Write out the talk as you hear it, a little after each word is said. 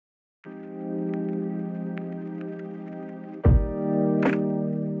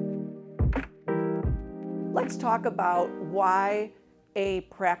Let's talk about why a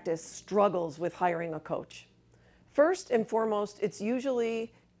practice struggles with hiring a coach. First and foremost, it's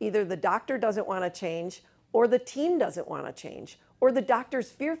usually either the doctor doesn't want to change, or the team doesn't want to change, or the doctor's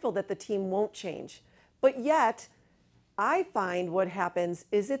fearful that the team won't change. But yet, I find what happens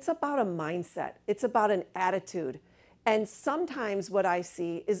is it's about a mindset. It's about an attitude. And sometimes what I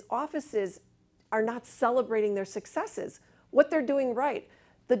see is offices are not celebrating their successes, what they're doing right.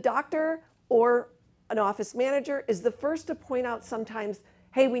 The doctor or an office manager is the first to point out sometimes,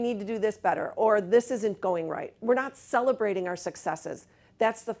 hey, we need to do this better, or this isn't going right. We're not celebrating our successes.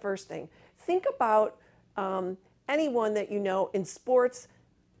 That's the first thing. Think about anyone that you know in sports,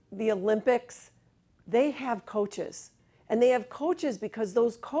 the Olympics, they have coaches. And they have coaches because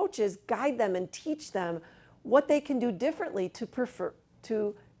those coaches guide them and teach them what they can do differently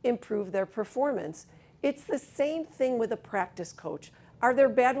to improve their performance. It's the same thing with a practice coach. Are there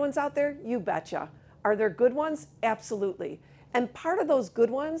bad ones out there? You betcha. Are there good ones? Absolutely. And part of those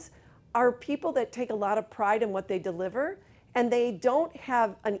good ones are people that take a lot of pride in what they deliver, and they don't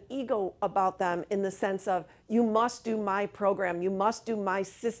have an ego about them in the sense of, you must do my program, you must do my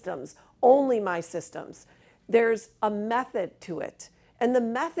systems, only my systems. There's a method to it. And the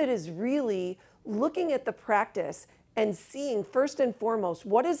method is really looking at the practice and seeing first and foremost,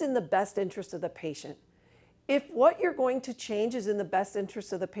 what is in the best interest of the patient. If what you're going to change is in the best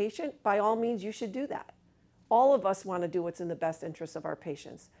interest of the patient, by all means, you should do that. All of us want to do what's in the best interest of our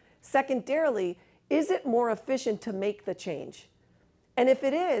patients. Secondarily, is it more efficient to make the change? And if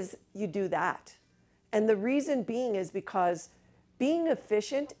it is, you do that. And the reason being is because being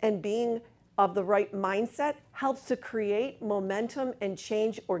efficient and being of the right mindset helps to create momentum and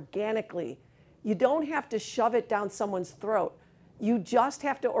change organically. You don't have to shove it down someone's throat. You just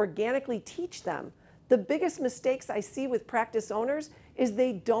have to organically teach them. The biggest mistakes I see with practice owners is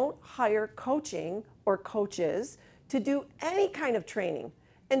they don't hire coaching or coaches to do any kind of training.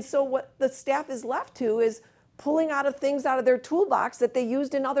 And so what the staff is left to is pulling out of things out of their toolbox that they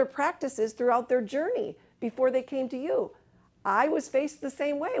used in other practices throughout their journey before they came to you. I was faced the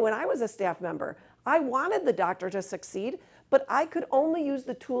same way when I was a staff member. I wanted the doctor to succeed, but I could only use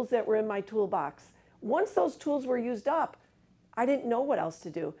the tools that were in my toolbox. Once those tools were used up, I didn't know what else to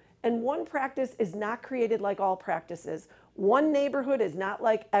do. And one practice is not created like all practices. One neighborhood is not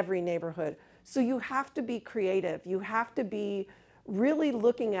like every neighborhood. So you have to be creative. You have to be really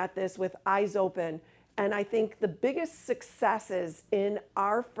looking at this with eyes open. And I think the biggest successes in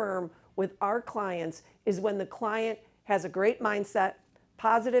our firm with our clients is when the client has a great mindset,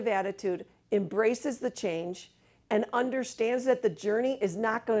 positive attitude, embraces the change, and understands that the journey is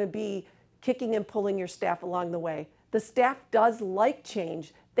not going to be kicking and pulling your staff along the way. The staff does like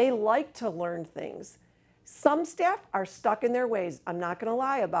change. They like to learn things. Some staff are stuck in their ways. I'm not going to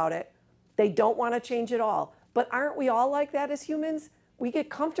lie about it. They don't want to change at all. But aren't we all like that as humans? We get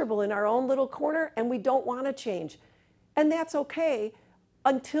comfortable in our own little corner and we don't want to change. And that's okay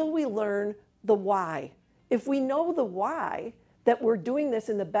until we learn the why. If we know the why, that we're doing this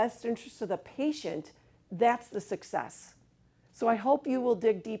in the best interest of the patient, that's the success. So I hope you will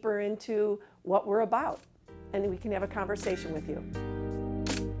dig deeper into what we're about and we can have a conversation with you.